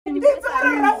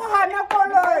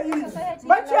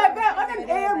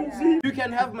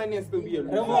can have money and still be a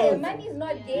loser. Hey, money is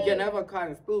not gay. You can have a car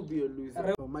and still be a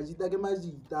loser.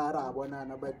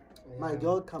 But my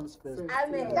girl comes first.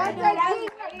 Amen.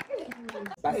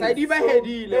 Basadi ba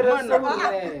hedile mona.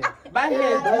 Ba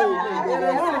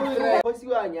hedile. What's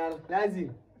you on y'all? Lazi.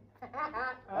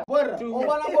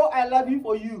 I love you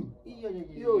for you.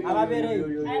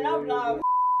 I love love.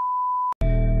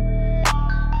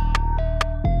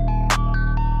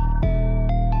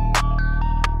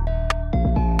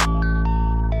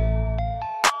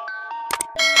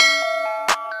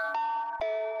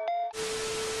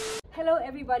 Hello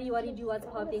everybody, what do you do, what's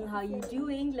popping, how you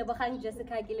doing? Lebogang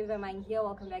Jessica Gillivermine here,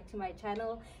 welcome back to my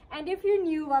channel. And if you're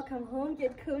new, welcome home,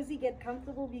 get cozy, get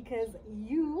comfortable because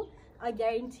you are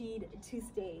guaranteed to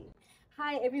stay.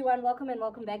 Hi everyone, welcome and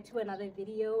welcome back to another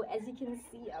video. As you can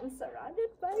see, I'm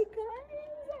surrounded by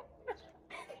guys.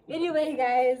 Anyway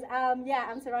guys, yeah,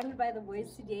 I'm surrounded by the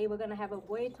boys today. We're gonna have a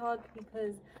boy talk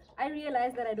because I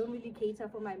realized that I don't really cater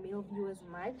for my male viewers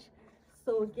much.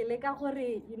 So you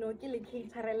know,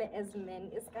 as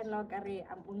men,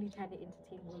 I'm only trying to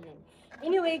entertain women.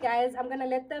 Anyway guys, I'm gonna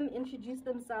let them introduce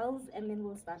themselves and then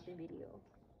we'll start the video.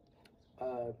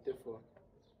 Therefore.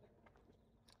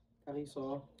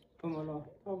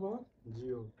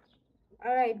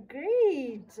 Alright,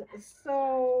 great.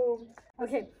 So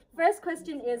okay, first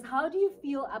question is, how do you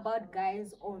feel about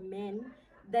guys or men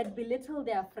that belittle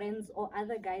their friends or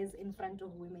other guys in front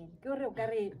of women? The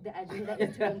agenda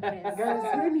is to impress. Guys,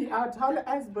 hear me out. How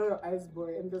ice boy,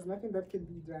 and there's nothing that can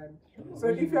be done. So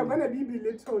if you're gonna be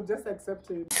belittled, just accept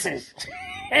it.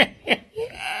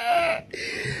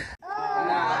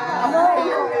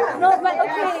 No, but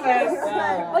okay,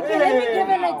 let me give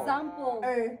an example.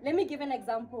 Let me give an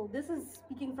example. This is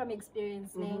speaking from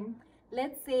experience.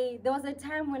 Let's say there was a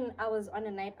time when I was on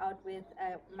a night out with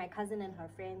my cousin and her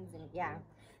friends, and yeah,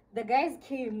 the guys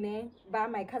came by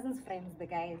my cousin's friends, the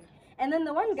guys, and then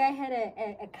the one guy had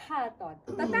a car.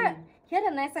 He had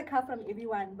a nicer car from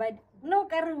everyone, but no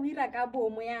car.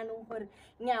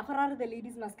 The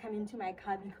ladies must come into my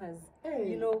car because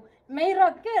you know,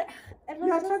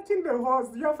 you're attracting the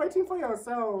horse. You're fighting for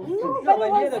yourself. No, but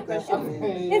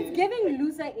it's giving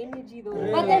loser energy though.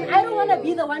 But then I don't want to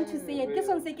be the one to say it. Guess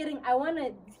what I'm saying? I want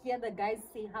to hear the guys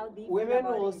say how they feel. Women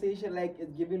will say shit like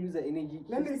it's giving loser energy.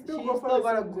 Then they still She's go for still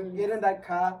gonna get in that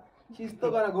car. She's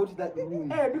still gonna go to that room.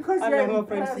 Hey, because you're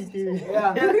impressed.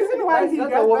 Yeah. The reason why he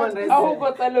does the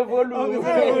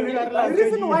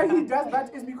reason why he does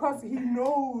that is because he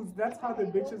knows that's how the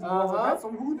bitches go. That's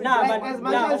who the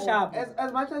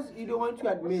as much as you don't want to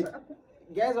admit,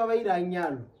 guys over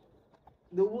here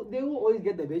they will always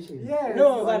get the bitches. Yeah.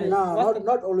 No,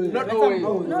 not always. Not always.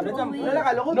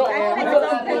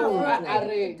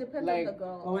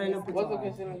 What's the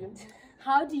question again?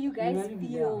 How do you guys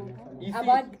feel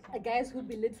about guys who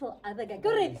belittle other guys?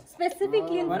 Correct.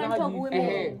 Specifically in front of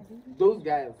women. Those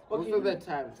guys, most of the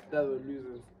time, they're the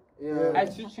losers. Yeah, I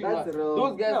shoot you.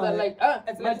 Those guys are like,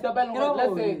 let's say, That's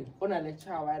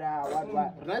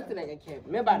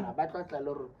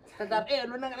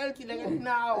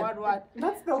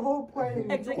the whole point.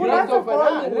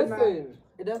 Listen,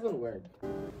 it doesn't work.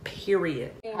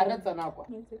 Period.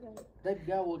 That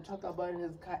guy will talk about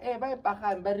his car. Hey, buy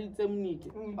Pahan, bury them neat.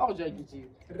 Oh, Jackie.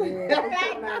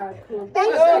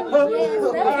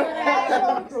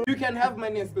 You can have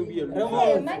money and still be a loser.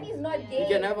 Hey, money is not gay. You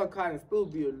can have a car and still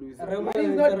be a loser. Money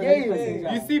is not game.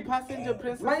 You see passenger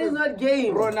princess. Money is not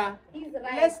game. Rona. He's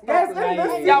right. Let's stop lying.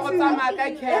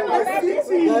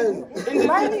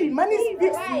 Money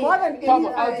speaks more than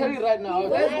anything. I'll tell you right now.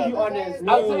 Let's be honest.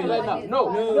 I'll tell you right now. No,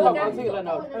 I'll tell you right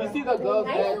now. You see the girls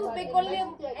that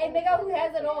who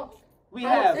has it all. we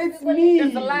have. It's me.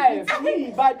 It's life. It's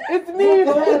me. But it's me.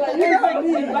 It's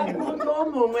literally like this.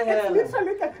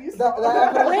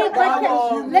 Wait, but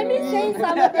let me say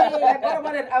something. What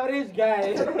about an average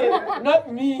guy?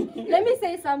 Not me. Let me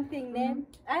say something then.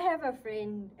 I have a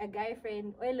friend, a guy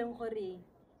friend,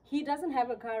 he doesn't have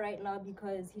a car right now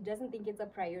because he doesn't think it's a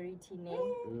priority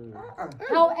name.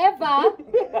 However,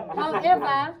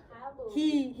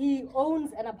 he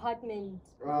owns an apartment.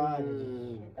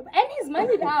 And he's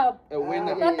moneyed up.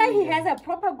 That he has a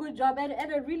proper good job at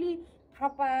a really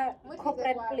proper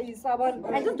corporate place. So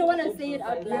I just don't want to say it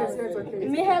out loud.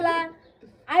 Mihela,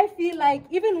 I feel like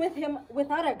even with him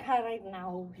without a car right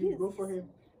now, You go for him.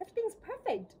 everything's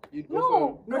perfect.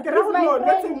 No, he's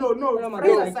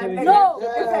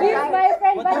my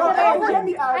friend. But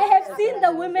I have seen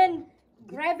the women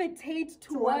gravitate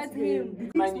towards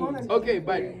him. Okay,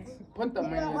 but put the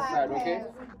money aside, okay?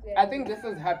 I think this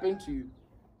has happened to you.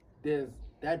 There's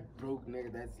that broke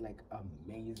nigga that's like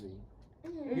amazing.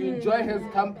 You enjoy his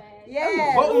company.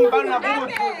 Yeah. That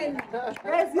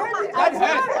hurts.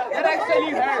 That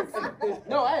actually hurts.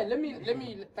 No, hey, let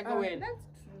me take away.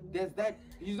 There's that.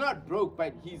 He's not broke,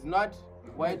 but he's not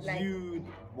what you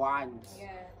want.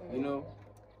 You know,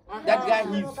 that guy.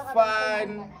 He's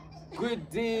fun, good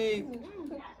dick.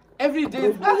 Every day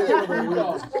is Then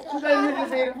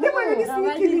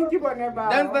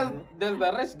there's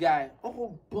the rich guy.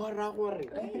 Oh,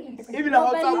 even the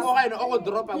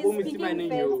drop a boom is my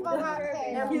name.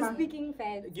 He's speaking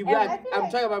fast. I'm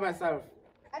talking about myself.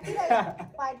 I feel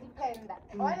like quite depend.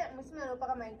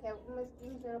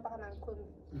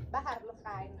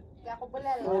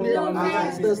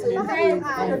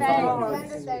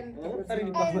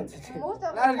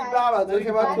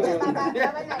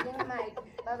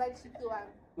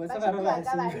 Most of the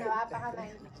time,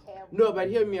 no, but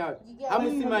hear me out. I'm a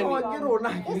man.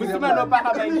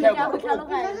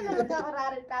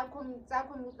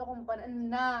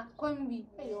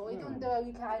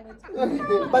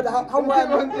 But how much?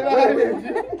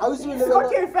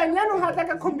 Okay, fine. You know how to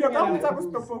come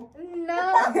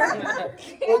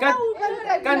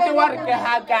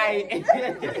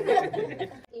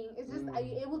it's just, are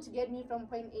you able to get me from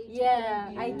point A to Yeah,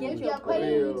 point B? I get if your you're calling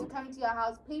me point. to come to your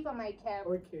house, pay for my cab.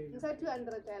 Okay. Inside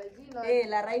 $200, you know. Hey,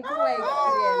 la right to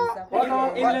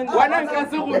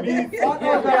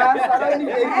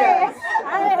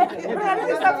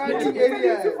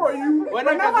experience. For you.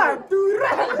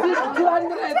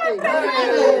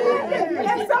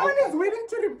 If someone is waiting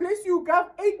to replace you, you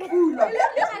have 8 pools. Guys,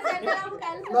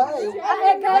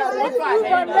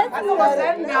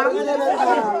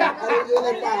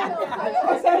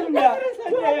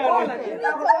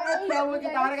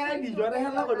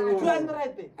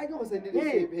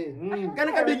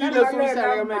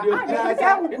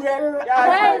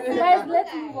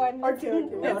 let's move on.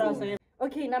 Okay.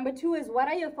 Okay, number 2 is, what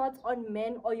are your thoughts on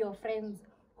men or your friends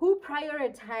who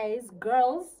prioritize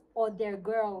girls or their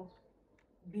girl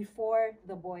before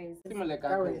the boys? Okay.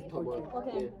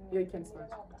 Yeah, you can start.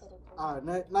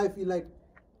 Now I feel like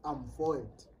I'm for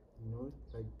it. You know,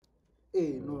 like,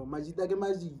 hey, no,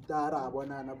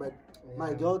 but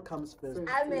my girl comes first.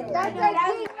 That's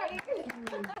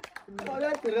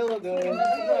that's real girl.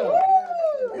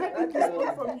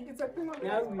 For me, it's a thing of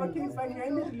okay, fine, you're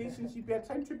in a relationship, you're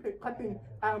trying to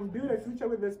build a future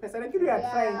with this person. Like, you are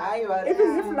trying. Even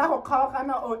if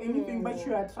or anything, but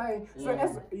you are trying. So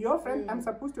as your friend, I'm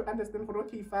supposed to understand for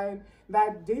okay, fine,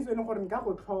 that days when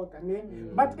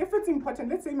but if it's important,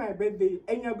 let's say my birthday,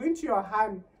 and you're going to your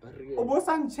hand,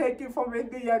 check for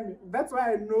birthday, that's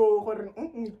why I know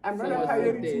I'm not a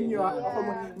priority in your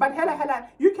home. But hella,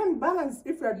 you can balance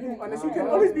if you are being honest. You can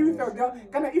always be with your girl.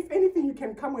 If anything, you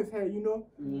can come with her, you know.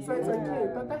 So it's okay.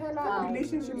 But the hella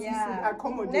relationships you should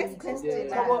accommodate. Next question.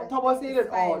 Tobo said it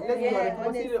all. Let's be honest.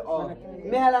 Tobo said it all.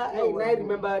 Mela, I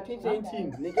remember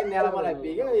 2018. Nike Nela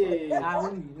Malapi.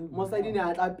 Most I didn't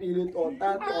have a period or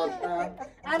that.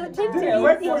 Out of That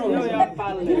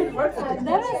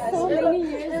was so many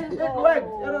years ago.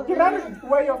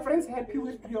 Were your friends happy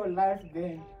with your life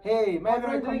then? Hey, my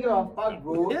friend didn't give a fuck,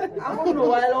 bro. I don't know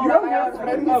why I You don't have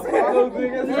friends.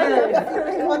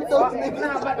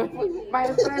 My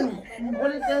friend,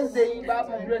 what it does say about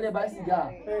doing a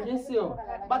bicycle? Yes, you.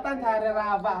 But I'm tired of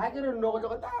I don't know what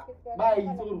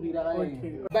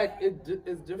But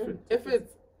it's different. If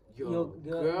it's your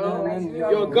girl,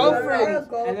 your girlfriend.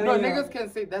 No, niggas can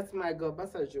say that's my girl.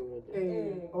 That's a joke.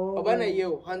 I'm going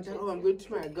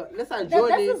to my girl. Let's enjoy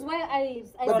That it. is why I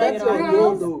But said that's your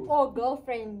girls girl, or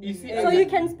girlfriend. You see, So you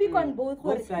can speak on both.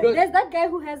 Both sides. There's that guy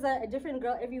who has a different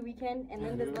girl every weekend, and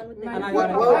then there's one with the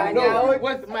No,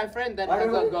 with my friend that has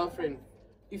a girlfriend.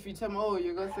 If you tell me, oh,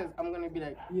 your girl says, I'm gonna be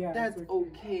like, Yeah, that's it's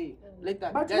okay. Like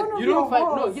that. But That's, one of you don't your fight.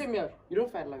 No, hoes- hear me out. You don't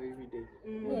fight love every day.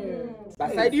 Yeah.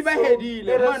 But I did my head.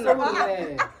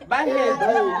 My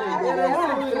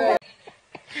head.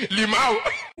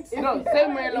 You know,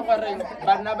 same way love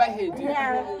but never hate you.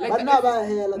 But never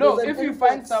hell. No, if you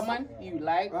find someone you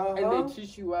like and they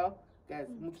treat you well, guys,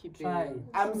 keep it.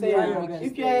 I'm saying,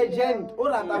 if you're a gent,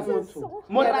 all that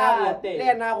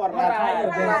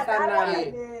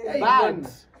but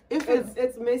if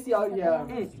it's messy out here,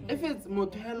 if it's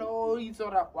motel, it's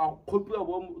all right. Copy of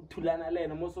Tulana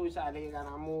Lane, most social,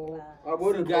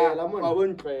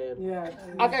 Yeah.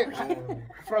 okay,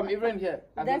 from even here,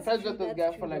 I've been That's friends true, with this that's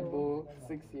guy true. for like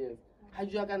 6 years. How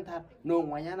do you can tap? No,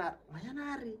 Mayana.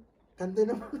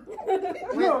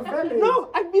 No, very. No,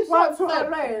 I'd be so What's so upset.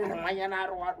 right? Mayana,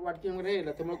 what can we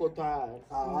let me go to her?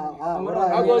 I'll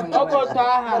I'll go to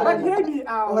But her. hear me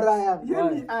out. Alright. Hear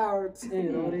me out.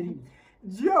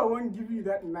 Gio won't give you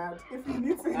that nut if you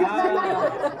need to.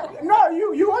 No,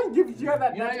 you won't give hear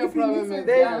that? You know That your if he problem mixes is-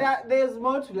 that- There's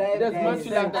more to life. There's than more to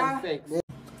life than sex.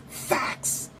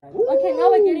 sex. Okay,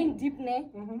 now we're getting deep, ne?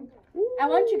 Mhm. I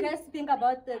want you guys to think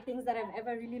about the things that have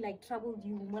ever really like troubled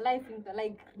you, more life,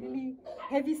 like really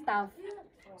heavy stuff.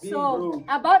 Being So broke.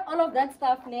 about all of that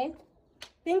stuff, ne?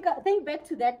 Think back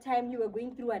to that time you were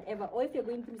going through whatever, or if you're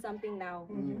going through something now.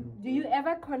 Do you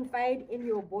ever confide in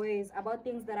your boys about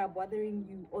things that are bothering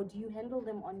you, or do you handle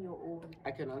them on your own?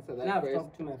 I can answer that Now I've first.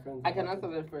 talked to my friends. I can answer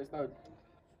that first out.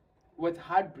 With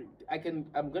heartbreak,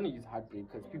 I'm gonna use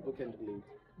heartbreak because people can relate.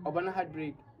 About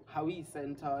heartbreak, how he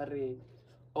sent her,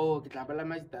 oh, this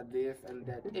and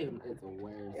that. It's a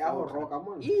worse. Yeah, come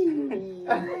on.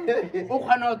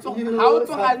 How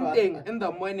to hunting in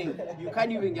the morning, you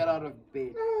can't even get out of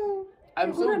bed.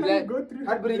 I'm so glad. Go through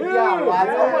Heartbreak, that. yeah.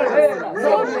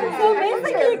 So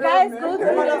basically, guys go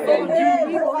through the same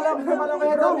thing.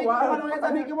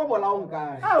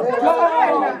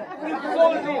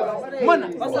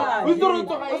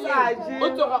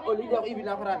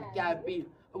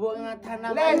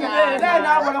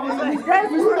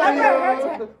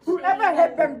 Whoever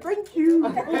had them, thank you.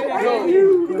 Thank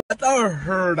you.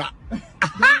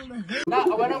 Now,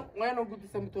 when I go to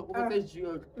some talk about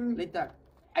later,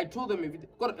 I told them everything.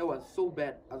 God, it was so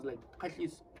bad. I was like,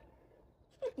 Kashis.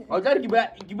 I was trying to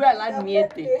give a lot of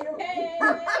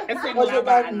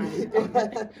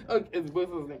Okay, it's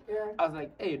both of them. I was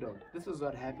like, hey, dog, this is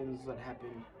what happened. This is what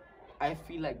happened. I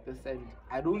feel like this, and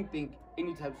I don't think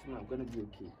anytime soon I'm gonna be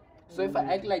okay. So if I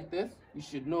act like this, you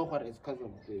should know what it's because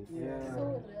of this.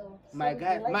 So real. My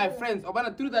guys, my friends,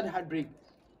 through that heartbreak,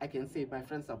 I can say my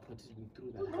friends supported me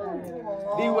through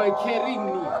that. They were carrying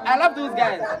me. I love those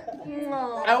guys.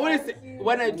 I always say,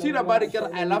 when I tweet about a girl,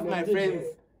 I love my friends.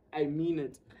 I mean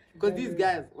it. Because these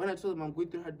guys, when I told them I'm going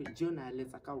through heartbreak, Jonah,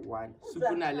 let's like 1,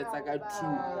 Supuna, let's like 2.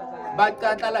 But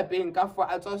Katala paying for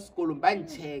I told school, ban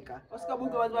checker.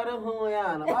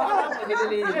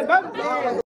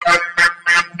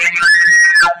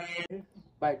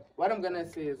 But what I'm gonna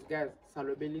say is, guys, if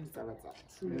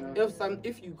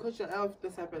you catch yourself,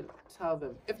 this happened, tell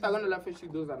them. If they're gonna laugh at you,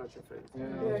 those are not your friends.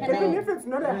 Even if it's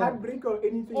not a heartbreak or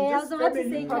anything, I was just about to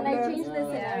family say, can I problems, change the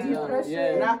scenario?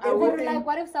 depression, Or everything. like,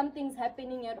 what if something's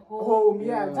happening at home? Home,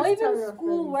 yeah. Or just tell even your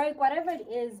school, friends. work, whatever it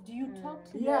is, do you talk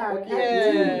to Yeah,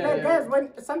 them? Like, guys,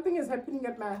 when something is happening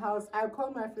at my house, I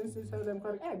call my friends to tell them,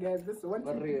 hey guys, this is one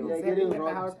thing real. is Yeah, happening getting at my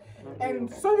robbed. house.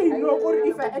 And so they know, or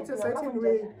if I act a certain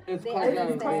way, It's They called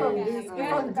it's because of Yeah. this.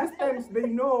 From distance, they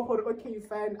know, okay,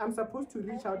 fine, I'm supposed to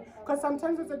reach out. Because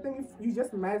sometimes it's a thing, if you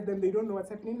just mad them, they don't know what's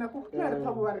happening.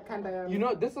 You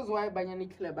know, this is why Banyani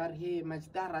Klebar, hey,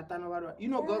 you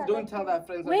know, girls don't tell their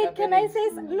friends. what's Wait, can I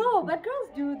happening. say no? But girls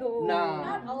do though. Nah.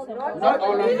 Not all the Not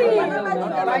all of Really? them. Not all of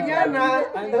them. Banyana.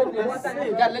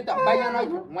 Yeah, later,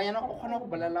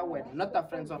 not the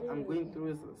friends of I'm going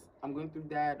through this, I'm going through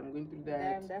that, I'm going through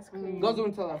that. Damn, that's crazy. Girls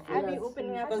don't tell their I'd friends. be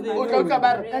opening up Because to they my know.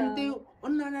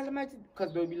 friends.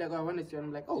 Because they'll be like, oh, I want to see you.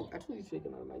 I'm like, oh, I told you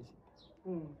shaking on my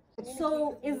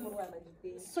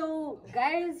So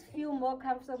guys feel more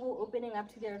comfortable opening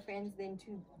up to their friends than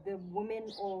to the woman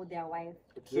or their wife.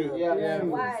 True, yeah.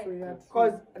 Why?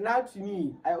 Because now to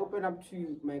me, I open up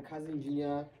to my cousin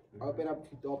Junior, I open up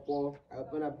to Topo, I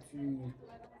open up to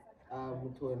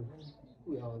Muton.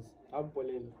 Who else? Why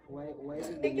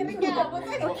did they name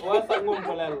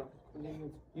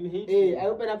it? You hate Hey, me. I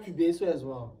open up to Beso as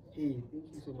well. Hey, thank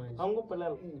you so much. I'm going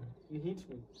to Hey. You hate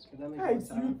me. It's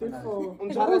you, therefore.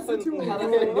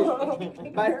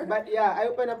 But yeah, I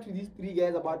open up to these 3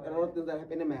 guys about a lot of things that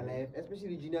happen in my life,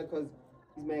 especially Junior because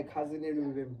he's my cousin and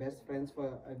we've been best friends for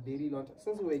a very long time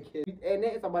since we were kids. And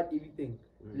it's about everything,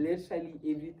 literally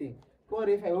everything. What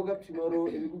if I woke up tomorrow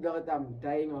and I'm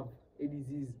dying of a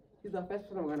disease? He's the first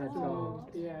person I'm gonna tell.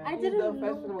 Yeah. I He's didn't the know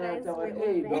first person I'm guys gonna tell. were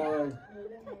Hey, there. dog.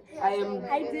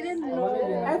 I didn't know.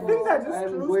 I think they're just I'm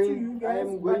close going- to you guys, I'm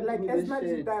but going like through as this much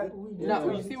shit. as that we do. Now,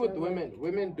 to you see each with other.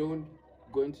 women don't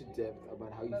go into depth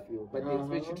about how you feel, but they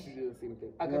expect you to do the same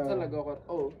thing. I can tell a girl,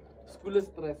 oh, school is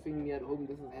stressing me at home,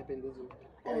 this is happening, this is...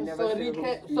 I Oh, never sorry, said it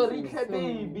was sorry, easy.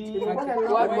 baby. What?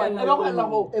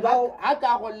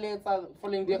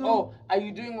 Following the, oh, are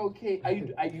you doing okay? Are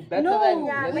you better No, than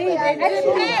wait,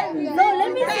 actually, no,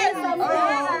 let me say something.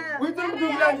 We don't do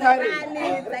that.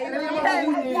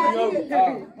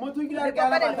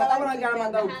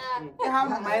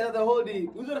 The whole day.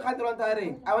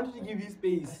 I wanted to give you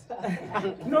space.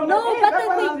 No, but the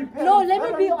thing, no, let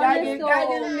me be honest though. I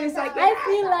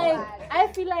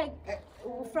feel like,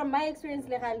 from my experience,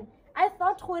 Legal, I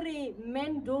thought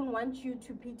men don't want you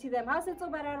to pity them. How's it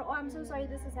so bad? Oh, I'm so sorry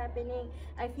this is happening.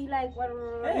 I feel like, well,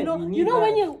 you know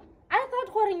when you, I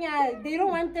thought Horinya, they don't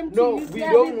want them to No, use we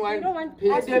their- don't they want don't want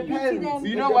pity. us to pity them.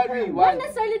 You know what we Not want?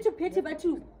 necessarily to pity, but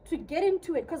to get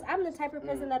into it. Because I'm the type of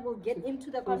person that will get into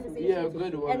the conversation Yeah,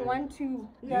 good woman. and want to.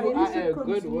 You are a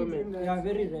good woman. Yeah,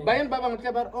 very rare. Bayan ba bang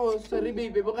tla ba oh sorry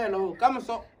baby bo kaelo ka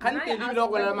moso kante di lo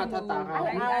go la mathata a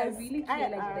gago. I really feel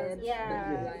like that.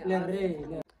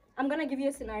 Yeah. I'm gonna give you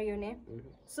a scenario, ne?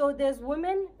 So there's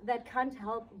women that can't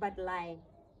help but lie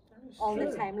all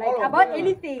the time, like All of about them.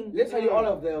 anything. Literally all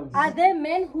of them. Are there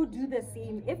men who do the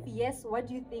same? If yes, what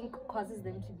do you think causes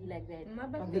them to be like that?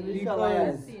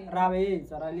 Because Rabe,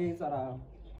 Sarali, Sarah.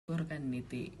 Gore ka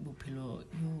nnete bophelo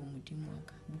yo modimo wa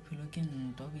ka bophelo ke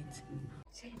ntobetse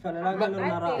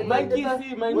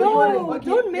No,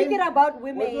 don't make it about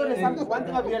women. Something one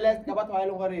thing I've realized about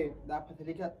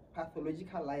the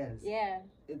pathological liars. Yeah.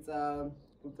 It's a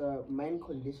mind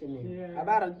conditioning. A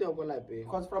ba rate go lapeng.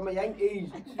 Because from a young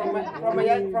age, from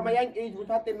a young age, we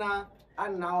thought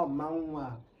and now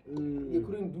mangwa. They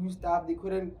couldn't do stuff. They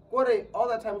couldn't. All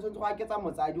the time, so I get some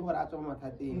outside. You heard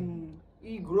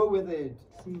you grow with it.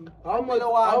 How much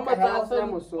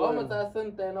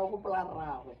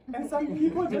And some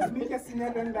people just make a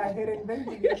scenario in their head and then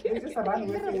they just run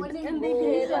with it. And they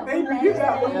believe their They own believe their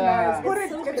lies. own lies.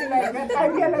 Correct, it's like that. I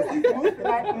realize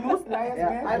most liars,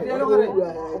 man. I feel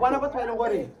like one of us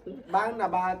bang na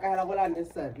ba kahela go la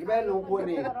necessary.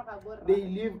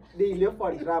 They live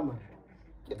for drama.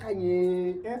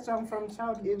 It's from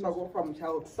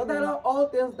childhood. So that are all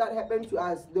things that happen to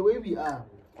us the way we are.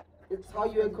 It's how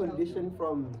you are conditioned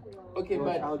from your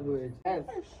childhood. Yes.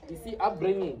 You see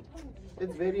upbringing.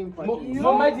 It's very important.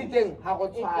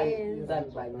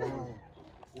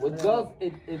 With girls,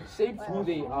 it shapes who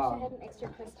they I are. had an extra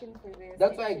question for this.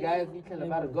 That's why guys, we tell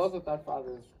about it. Girls without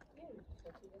fathers.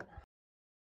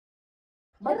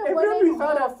 But everyone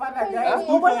without a father, guys,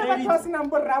 whatever person I'm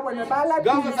going to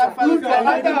Girls without fathers.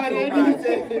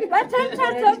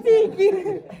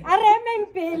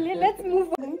 Let's move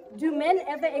on. Do men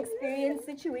ever experience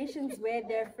situations where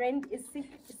their friend is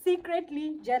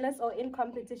secretly jealous or in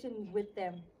competition with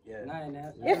them?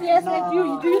 If yes, like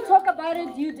do you talk about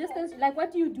it? Do you distance? Like,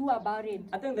 what do you do about it?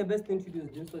 I think the best thing to do is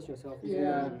distance yourself.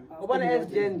 Yeah. I want to ask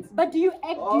Jen. But do you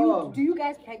act? Do you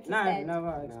guys practice that?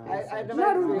 Never. I've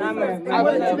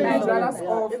I'm jealous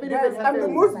of. I'm the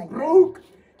most broke.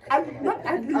 I'm not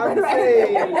ugly.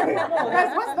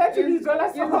 Guys, what's that to be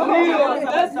jealous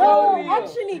of? No,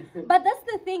 actually, but that's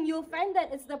the thing. You'll find that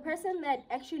it's the person that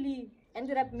actually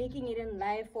ended up making it in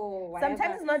life or whatever.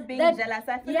 Sometimes it's not being jealous.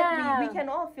 I feel like we can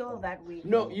all feel that way.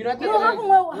 No, you're not.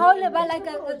 No, how like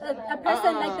a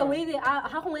person like the way they are,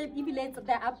 how even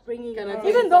their upbringing.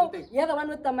 Even though you're the one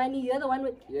with the money, you're the one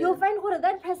with. You'll find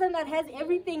that person that has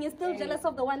everything is still jealous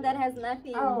of the one that has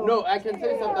nothing. No, I can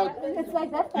say something. It's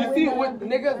like that. You see, with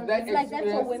niggas that It's like that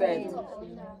for experience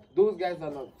women. that, those guys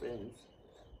are not friends.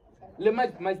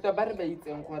 Like they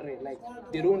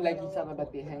don't like each other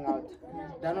but they hang out.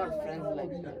 They're not friends like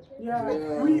that. Yeah. They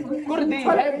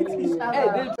help each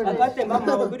other. I got them. I'm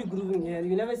not good grooving here.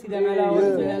 You never see them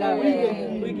alone.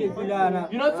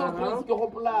 You're not so close.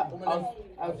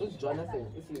 I was just Jonathan.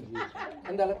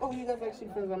 And they're like, oh, you guys are actually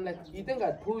friends. I'm like, you think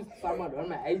I'd post someone on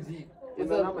my IG? You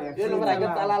know what I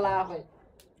get?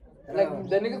 Like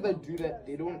the niggas that do that,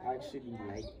 they don't actually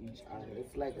like each other.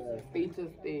 It's like a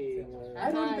status thing.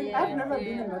 I don't think I've never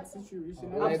been in that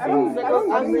situation. Like, I don't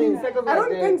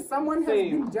think someone has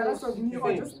been jealous of me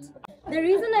or just. The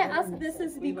reason I ask this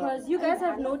is because you guys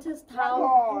have noticed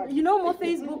how, you know, more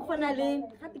Facebook,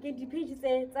 have to get the page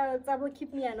say,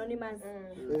 keep me anonymous.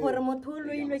 But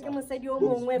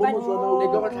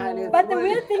the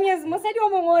weird thing is,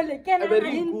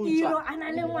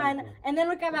 and then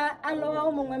look at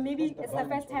maybe it's the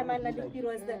first time I'm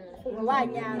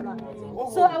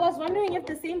so I was wondering if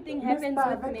the same thing happens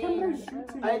with me.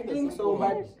 I think so,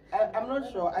 but I'm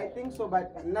not sure. I think so,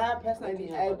 but now personally,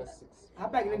 yeah,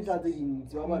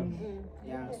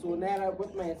 so now I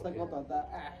put my second on that.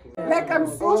 Like I'm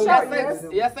social,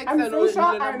 yes. I'm social,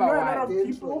 I know a lot of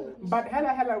people, but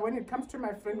hella, when it comes to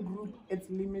my friend group, it's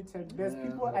limited. There's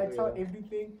people I tell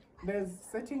everything. There's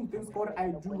certain things what I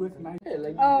do with my.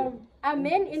 Are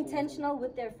men intentional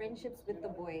with their friendships with the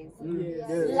boys? Yes.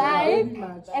 Like,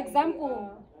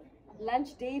 example,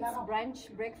 lunch dates, brunch,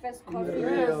 breakfast, coffee,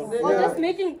 or just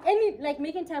making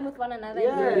time with one another.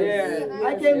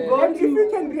 I can go. And if you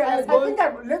can realize, I think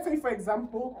let's say for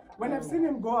example, when I've seen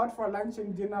him go out for lunch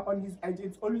and dinner on his IG,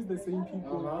 it's always the same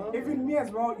people. Even me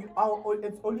as well, it's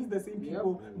always the same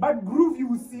people. But groove, you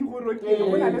will see who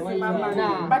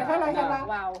but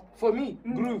Wow. For me,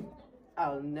 groove.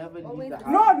 I'll never leave the house.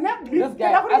 No, not This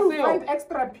guy, how do you Aseo. find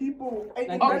extra people? Okay,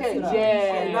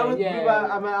 yeah, Now with yeah. Libra,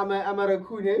 I'm a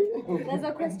raccoon, eh? There's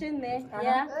a question there.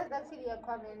 Yeah. That's actually a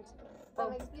comment.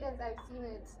 From experience, I've seen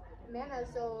it. Men are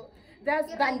so.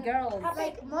 That's than girls.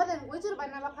 Like more than which are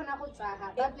banana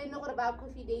but they know about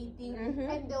coffee dating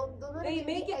and they'll not They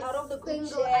make it out of the group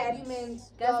single chat. argument.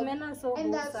 Guys, men are so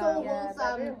And they're so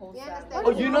wholesome. Yeah, they're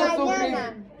very wholesome. You wholesome. understand? Oh, you're not so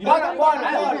crazy. You know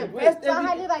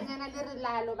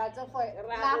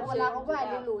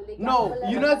what? No,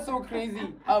 you're not so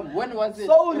crazy. When was it?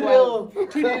 So It was real.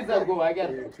 2 days ago, I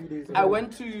guess. 2 days ago. I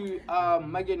went to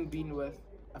Megan Bean with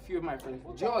a few of my friends.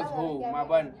 Joe was home, my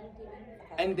bun.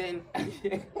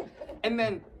 And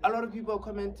then a lot of people are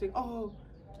commenting, oh,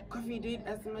 coffee date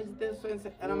as much this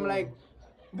and I'm like,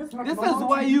 this is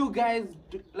why you guys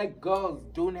like girls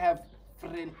don't have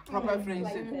proper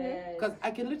friendship. Because I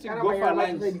can literally go for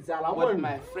lunch with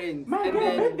my friends and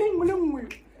then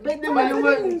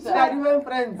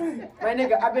friends. My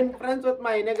nigga, I've been friends with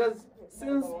my niggas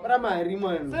since primary,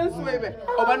 man. since way back.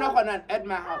 At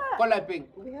my house, collapsing.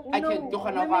 I can go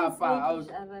on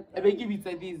I be give it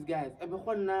to these guys.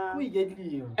 We get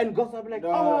you. And girls are like, No.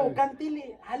 oh,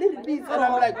 Kantili, I little bit. And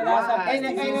I'm like, why?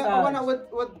 I wanna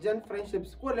with gen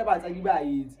friendships. School levels are you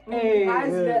Hey,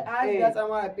 I that's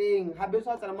I'm paying.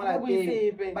 Habeswa I'm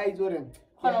paying. Buy Jordan.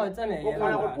 3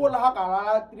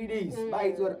 days.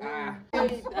 Buy Jordan.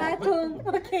 Okay,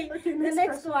 the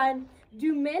next one.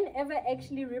 Do men ever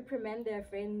actually reprimand their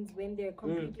friends when they're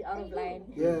completely out of line?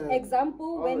 Yeah.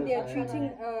 Example, when they're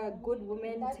treating a good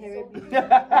woman terribly.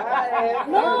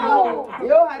 No.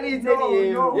 Yo, Harry,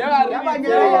 No.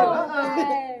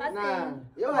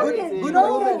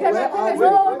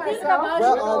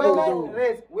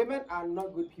 Women are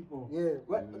not good people. Yeah.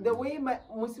 The way my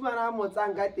Muslimana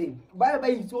Motsanga thing, by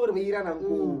told Iran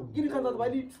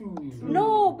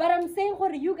No, but I'm saying,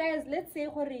 you guys, let's say,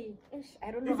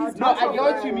 I don't know how to. No, I get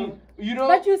what you mean. You know.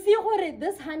 But you see,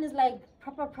 this hand is like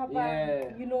proper.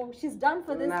 Yeah. You know, she's done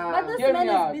for this. Nah. But this Hear man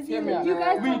me out, is busy. hear me out. You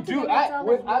guys We talk to do. them and tell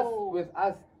With them,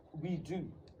 us, we do.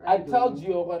 I told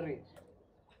you already.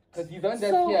 Because you don't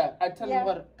just hear. I tell you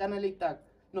what, can I like that?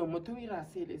 No, Motuira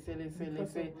say, because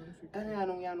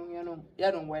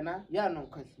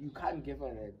you can't give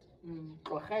her that.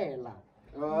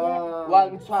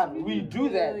 We do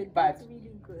that, but That's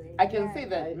really good. I can say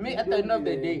that me at the end of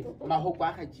the day, my hope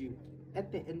had you. At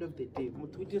the end of the day, when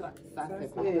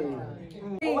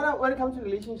it comes to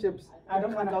relationships, I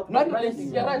don't find out. Not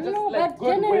relationships, just No, like but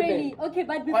good generally, women. okay,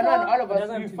 but Why before. not all of us?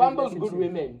 We fumbled good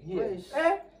women here.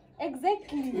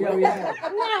 Exactly. Yeah, we have.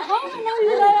 Nah, how know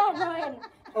you are man?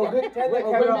 Okay, turn the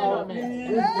camera off, please.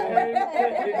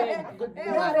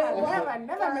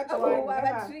 Never met one.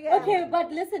 Okay,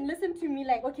 but listen to me.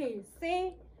 Like, okay,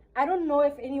 say I don't know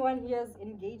if anyone here is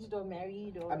engaged or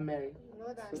married or. I'm married. No,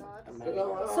 they're not.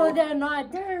 So they're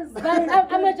not. But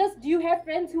I'm just. Do you have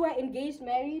friends who are engaged,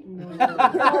 married?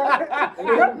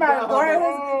 Not my boys.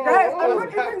 Guys, I'm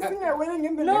not even seeing a wedding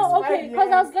in the next No, 5 okay, years.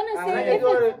 because I was gonna say if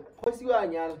it's,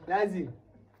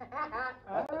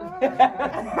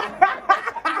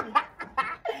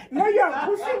 No, you're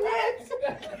pushing it.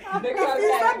 If you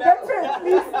said that to at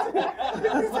least. If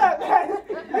you said that.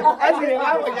 If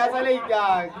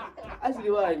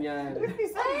you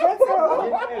said that.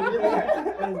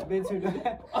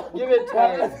 Give it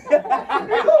time.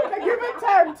 Give it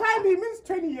time. Time, he means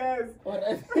 20 years. Or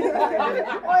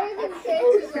even 30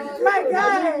 years. My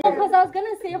guy. because I was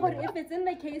gonna say, but if it's in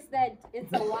the case that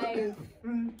it's a wife,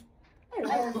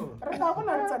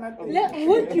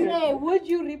 would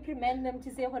you reprimand them to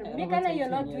say, Mikana, you're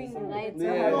not doing right? I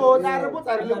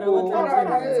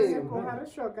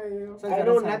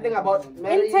know nothing about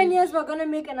marriage. In 10 years, we're gonna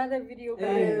make another video.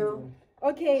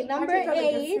 Okay, number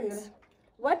 8.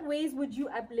 What ways would you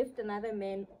uplift another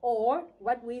man, or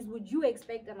what ways would you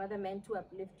expect another man to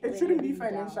uplift you? It shouldn't be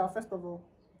financial, first of all.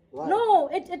 Why? No,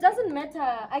 it doesn't matter.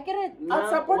 I get it.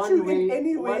 I'll support you in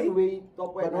any way. One way,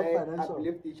 top But and not I financial.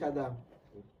 uplift each other.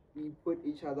 We put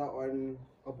each other on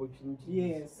opportunities.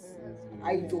 Yes.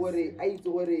 I worry.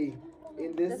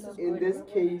 In this case, in this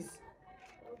case,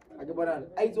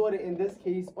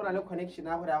 on a connection,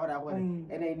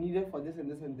 and I need it for this and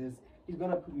this and this. He's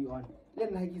gonna put me on.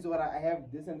 Let Nike I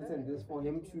have this and this and this for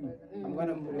him too. I'm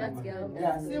gonna put him on.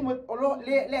 Yeah, same with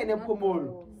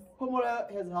Pomol. Pomol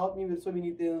has helped me with so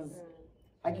many things.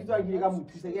 I keep on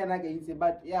getting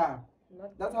but yeah.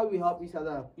 That's how we help each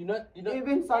other. You know,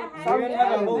 Even some Even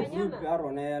have a whole group,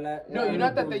 no, you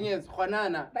know the thing is,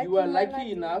 Juanana, you are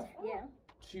lucky enough Yeah.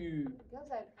 to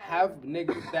have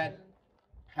niggas that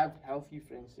have healthy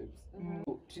friendships.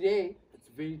 So today, it's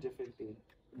a very different thing.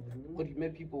 But you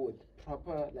met people with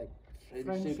proper like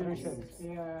friendships.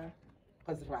 Yeah.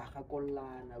 Because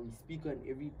we speak on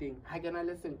everything. How can I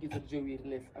listen?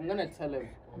 I'm gonna tell him.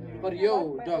 But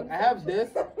yo, dog, I have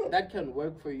this that can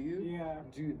work for you. Yeah.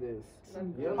 Do this.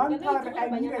 On top,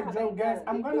 I need a job, guys.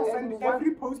 I'm gonna send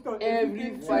every post on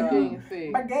every fucking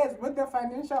thing. But guys, with the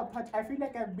financial part, I feel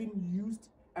like I've been used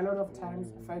a lot of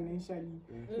times financially.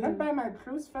 Not by my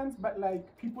close friends, but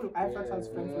like people I thought as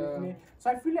friends with me. So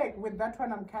I feel like with that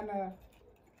one, I'm kind of,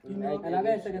 you know,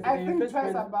 I think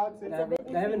twice about it.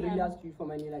 They haven't really asked you for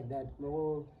money like that.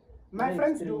 No. My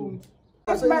friends don't.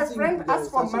 If my friend asks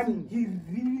for money, he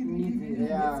really needs it.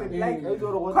 Like,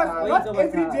 because not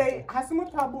every day,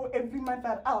 Hasumutabo every month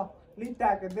that,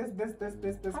 later, this.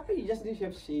 Happy you just need to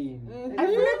have shame. I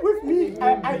feel like with me,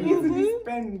 I easily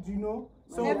spend, you know.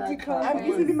 So I'm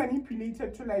easily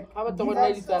manipulated to like. So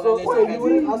you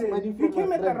wouldn't ask money from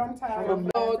came at the wrong time.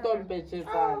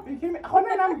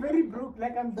 I'm very broke.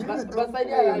 Like I'm the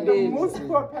most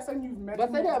poor person you've met.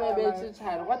 What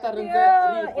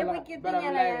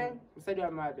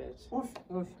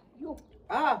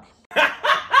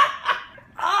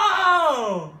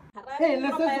Hey,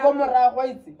 listen to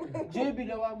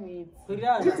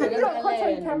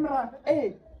camera.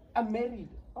 Hey, I'm married.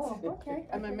 Oh, okay.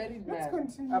 I'm a married man. Let's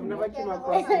continue. I've never came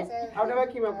across him. I said,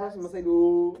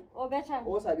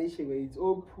 it's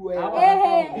all poor. I've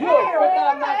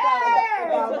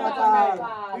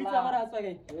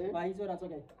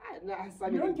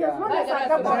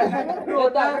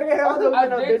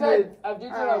dated a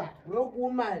broke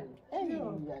woman.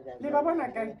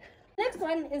 Next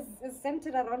one is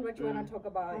centered around what you want to talk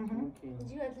about.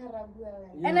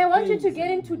 And I want you to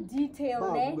get into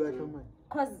detail,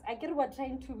 because I get we're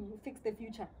trying to fix the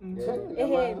future.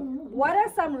 What are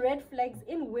some red flags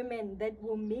in women that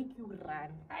will make you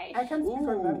run? I can speak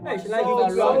on that.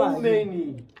 So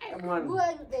many. Who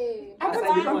are they? I can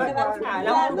speak on that. Can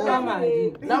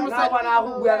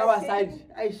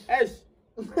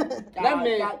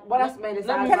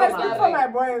I speak for my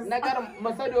boys?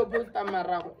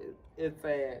 It's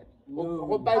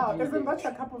isn't that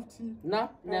a cup of tea? No,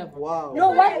 never. Wow.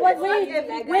 No, wait. What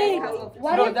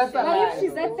No, if, that's what a if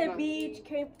she's at the beach,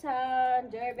 Cape Town,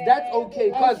 Durban? That's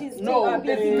okay, and because she's no,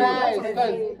 taking it's nice,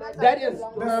 pictures? because that is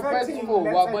purposeful.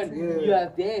 When you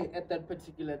are there at that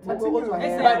particular time. You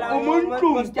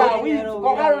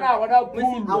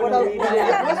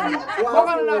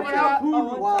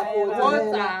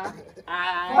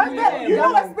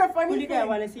know what's the funny thing?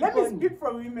 Let me speak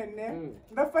for women, eh?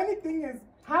 The funny thing is,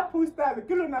 her poster, because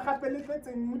you know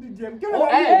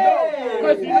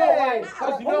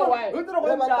why?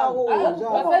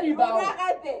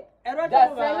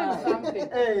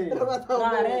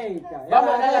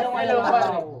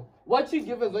 What you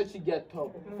give is what you get,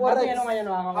 top. How to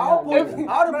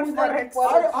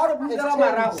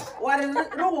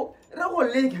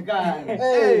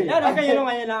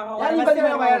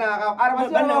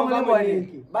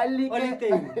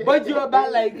but you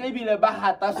about like maybe the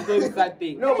bahata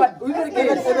thing. No, but let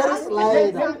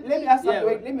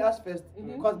me ask first,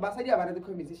 because Basadi about the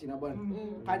conversation about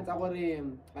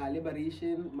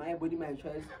liberation, my body, my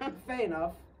choice. Fair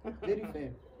enough, very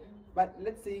fair. But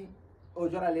let's say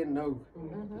Ojora Lane now.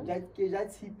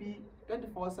 That's hippie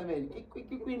 24/7.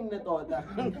 Queen net order.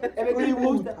 Every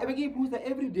poster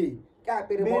every day. Are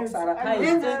you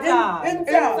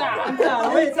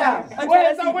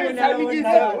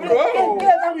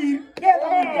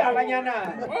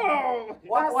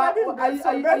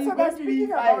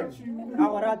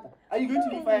going to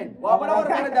be fine? What are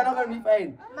going to be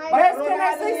fine?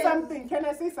 Can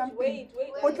I say something? Wait,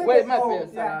 my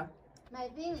face. My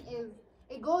thing is,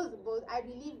 it goes both. I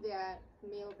believe they are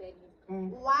male babies.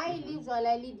 Why leave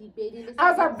Jolali the baby?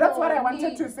 That's what I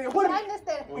wanted to say. You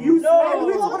understand? You and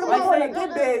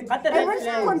when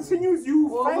she continues, you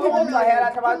find it.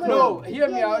 No, hear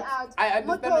me out. I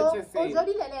understand what you're saying. So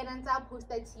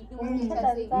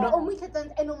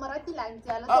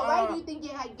why do you think you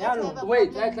had to have a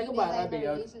wait, problem like in about a Rabbi,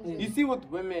 relationship? you see with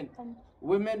women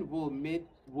will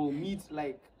meet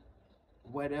like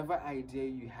whatever idea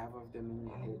you have of them in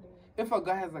your head. If a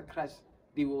guy has a crush,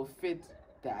 they will fit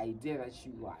the idea that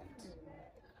you want.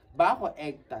 Bago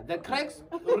actor, the cracks,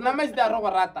 remember the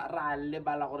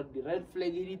red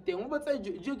flag anything. What's a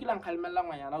joke lang kalmala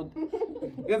ngaya out?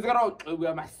 Yes, girl, we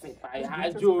are my safe.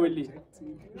 I Jolie.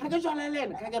 I got your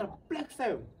lane, I got a black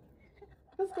sound.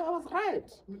 This guy was right.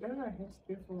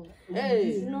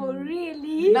 Hey, No,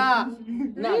 really? nah.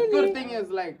 Good thing is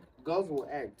like girls will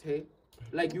act, hey.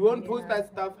 Like you won't post that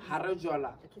stuff,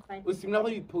 harajola.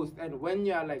 You post, and when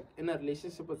you're like in a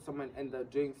relationship with someone and they're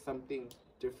doing something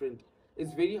different,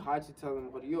 it's very hard to tell them,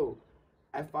 but yo,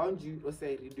 I found you, or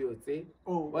say radio, say.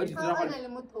 Oh. What did No,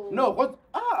 No, what?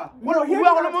 No, here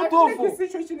What I feel like the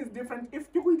situation is different. If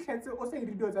you can say, also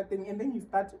radio that thing, and then you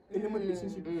start in a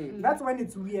relationship, that's when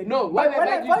it's weird. No, but when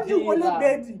I found you only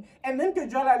baby, and then to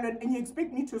join and you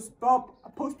expect me to stop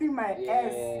posting my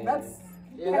ass, that's.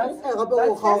 Okay,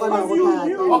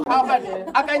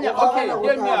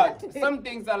 hear me out. Some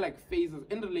things are like phases.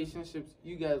 In relationships,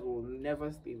 you guys will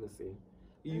never stay the same.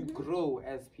 You grow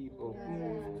as people.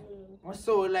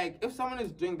 So, like, if someone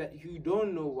is doing that, you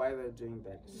don't know why they're doing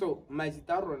that. So, my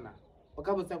sitarona,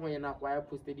 why I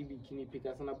posted the bikini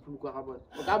pictures on a pluka about.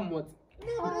 No,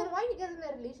 but then why you guys in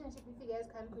a relationship if you guys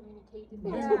can't communicate?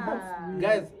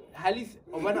 Guys, at least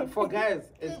for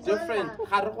guys, it's different.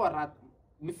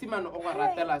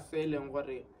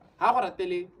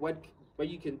 What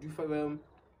you can do for them,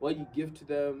 what you give to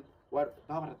them, what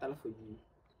for you.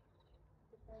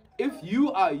 If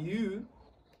you are you,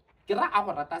 you know,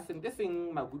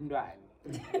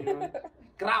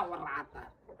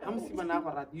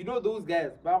 you know those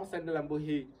guys, that's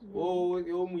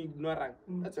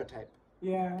your type.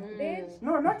 Yeah.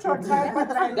 No, not your type.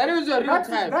 That is your real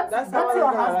type. That's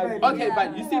your husband. Okay,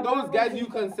 but you see those guys you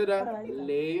consider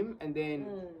lame, and then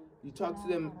you talk to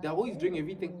them, they're always doing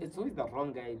everything. It's always the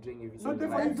wrong guy doing everything. So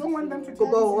therefore you don't want them to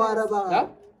huh?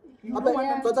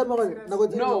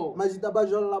 No.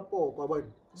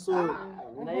 So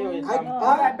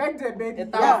I beg the baby.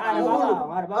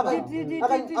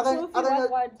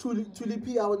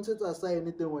 Tulipi, I wanted to say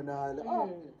anything when I and then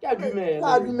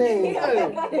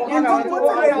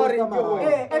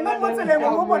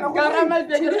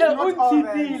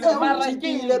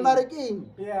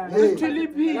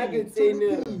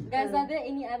guys, are there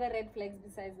any other red flags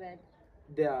besides that?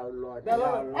 There are a lot. I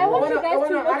want you guys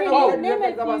to name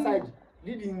a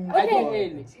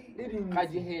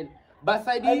few. But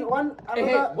one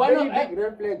big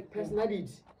red flag, personality.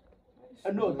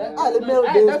 No, that's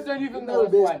not even the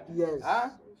worst one. Yes.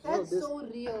 That's so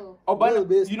real.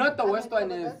 You know what the worst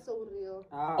one is? That's so real.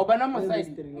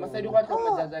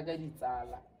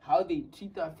 How they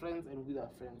treat their friends and who their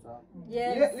friends are.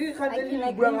 Yes.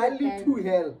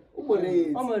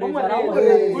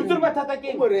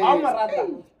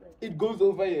 It goes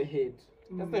over your head.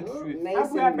 That's the truth. Now,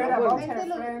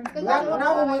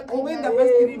 when the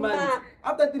first 3 months,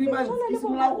 after 3 months, it's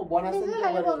how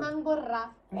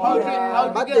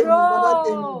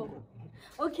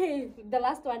okay, the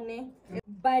last one.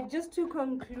 But just to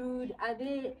conclude, are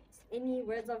there any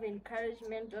words of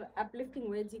encouragement or uplifting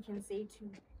words you can say to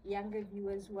younger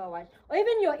viewers who are watching, or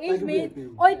even your age mates,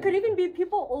 or it could even be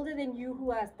people older than you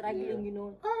who are struggling, you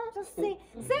know? Just say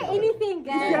anything,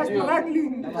 guys. You're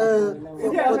struggling.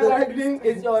 Struggling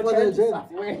is your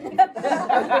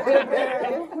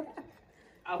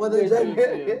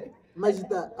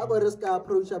Majita, I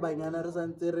approach Banyana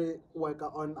and work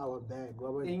on our bag.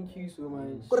 Thank you so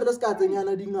much.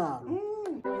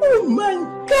 Oh my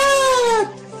God!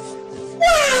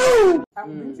 Wow!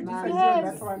 I'm going to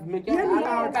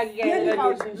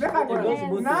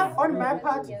now on my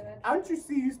part, I want to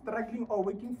see you struggling or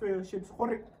working for your ships.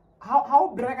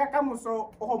 How brega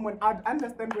kamuso hormone? I'd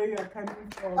understand where you're coming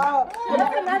from.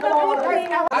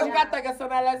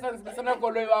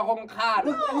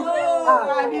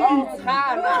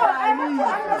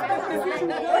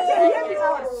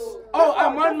 Oh,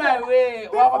 I'm on my way.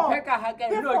 If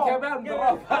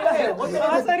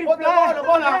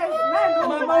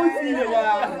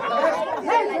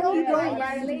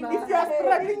you're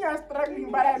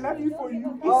struggling, but I love you for you.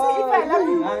 You see,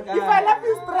 if I love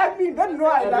you struggling, then no,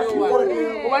 I love you. I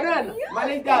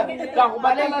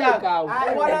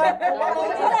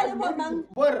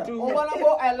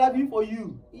love you for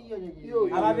you.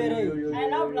 I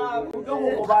love love.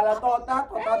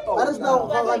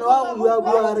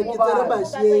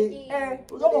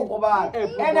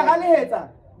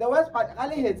 The worst part,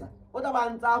 what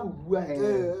about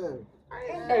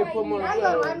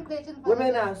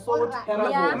women are so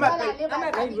terrible.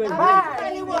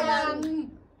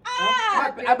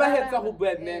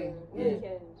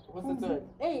 What's the third?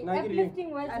 Hey,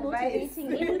 uplifting words, motivating,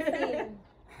 anything.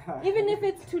 Even if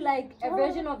it's to like a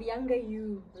version of younger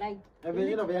you, like a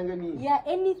version of younger me. Yeah,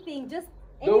 anything, just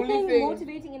anything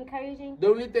motivating, encouraging. The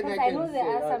only thing I know there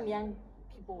are some young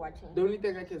people watching. The only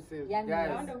thing I can say is, guys,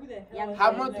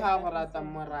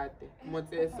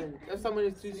 if someone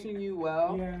is treating you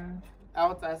well,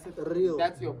 outside, real.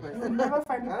 That's your person.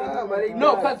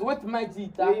 No, because with my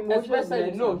Gita,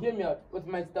 especially, no, hear me out. With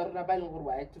my Gita,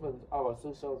 active on our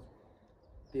socials,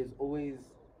 there's always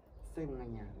saying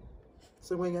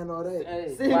Semuanya alright.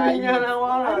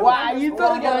 Why you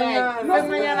talking like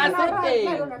semuanya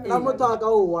setting? Kamu tahu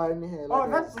kau one here. Oh,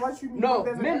 that's what you mean. No,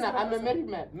 There's an men, extra I'm a person. married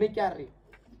man. Me carry.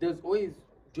 There's always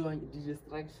joy,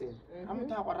 distraction. I'm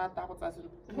talking about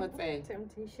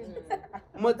Temptation.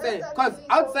 because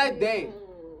outside there,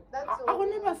 That's I will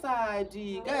never say,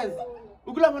 guys.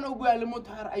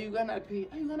 Are you gonna pay?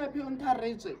 Are you gonna pay on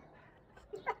tariff?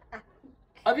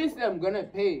 Obviously, I'm gonna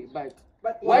pay, but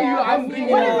why you asking me?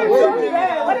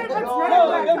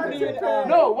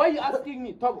 No, why you asking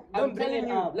me? Talk. I'm telling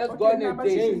you, let's go on a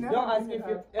date. Don't ask if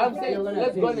you. I'm saying,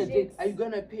 let's go on a date. Are you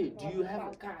gonna pay? Do you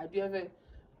have a car? Do you have a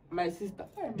my sister?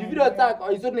 Do you talk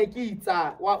or is it like kids?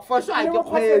 For sure, I can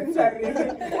pay.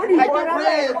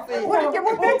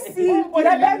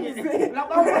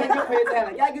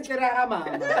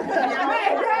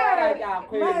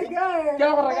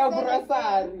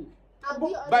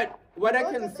 But what I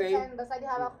can say,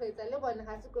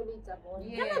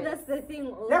 That's the thing.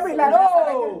 Also.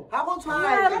 No, I will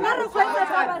try.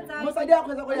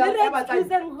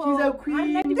 She's a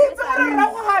queen.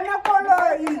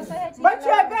 But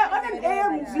you are there on an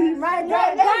AMG, my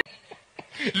God.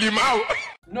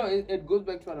 no, it goes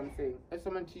back to what I'm saying. If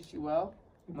someone teach you well,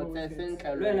 but I think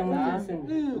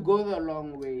you go the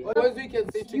long way. Always we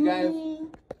can say to you guys,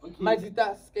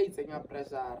 Majita skates in your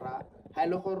pressure.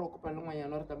 It's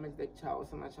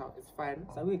fine.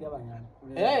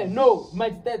 Hey, no, my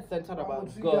dad's centered about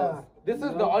girls. This is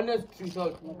the honest truth,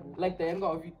 like the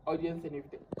younger audience and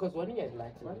everything. Because when you get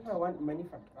like, What if I want money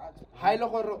from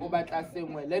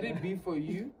let it be for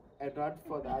you and not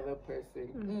for the other person.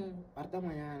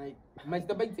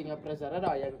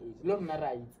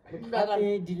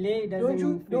 Delay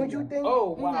doesn't. Don't you think?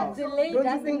 Oh wow! Delay Don't you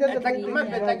doesn't think there's a mean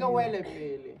big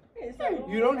anything.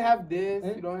 You don't have this,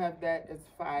 you don't have that, it's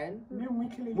fine.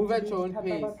 Move at your own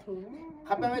pace.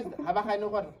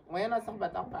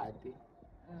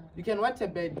 You can watch a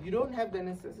bed, you don't have the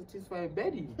necessities for a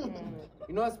bed. You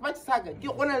know, as much saga,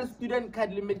 you want a student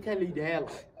card limit the hell.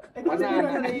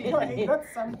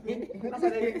 That's something.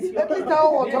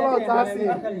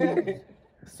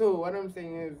 So what I'm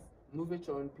saying is, move at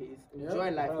your own pace,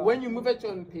 enjoy life. When you move at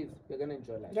your own pace, you're gonna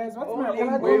enjoy life. Guys, what's my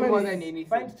own way more than anything.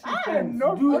 Okay,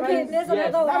 there's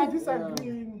another I'm one.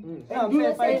 disagreeing.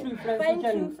 Find true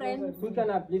Find friends. who can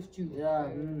uplift you. Yeah.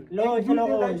 No,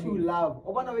 People that you love.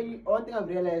 One thing I've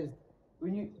realized,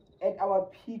 when you at our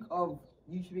peak of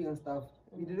YouTubing and stuff,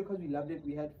 we did it because we loved it,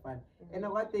 we had fun. And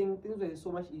now I think things were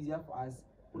so much easier for us.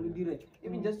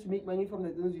 Even just to make money from the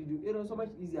things we do, it was so much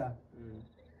easier.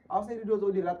 Outside it was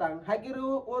all the ratang.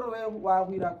 Hakiru or while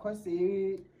we are cause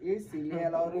it's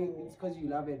because you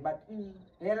love it. But on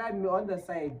the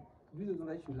side, do the things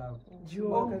that you love.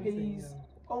 Own pace,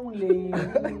 only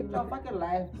your fucking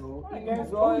life, bro.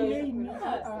 Enjoy.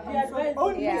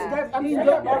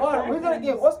 We're gonna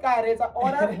give Oscar rates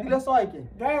order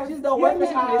she's the worst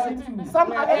person to listen to.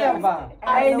 Some ever.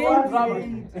 I need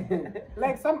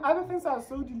like some other things are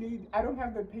so delayed. I don't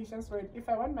have the patience for it. If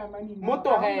I want my money now,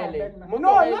 no,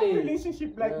 not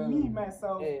relationship like me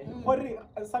myself. Or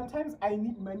sometimes I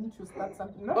need money to start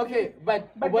something. Not okay, but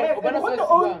what the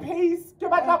own pace.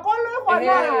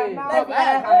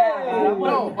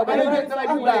 So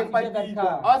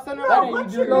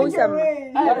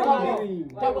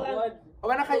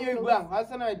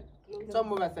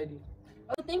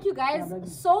thank you guys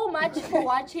so much for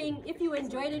watching. If you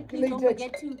enjoyed it, please don't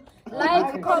forget to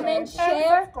like, comment,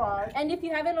 share, and if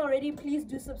you haven't already, please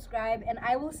do subscribe, and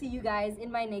I will see you guys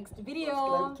in my next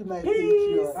video.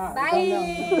 Peace.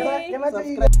 Bye.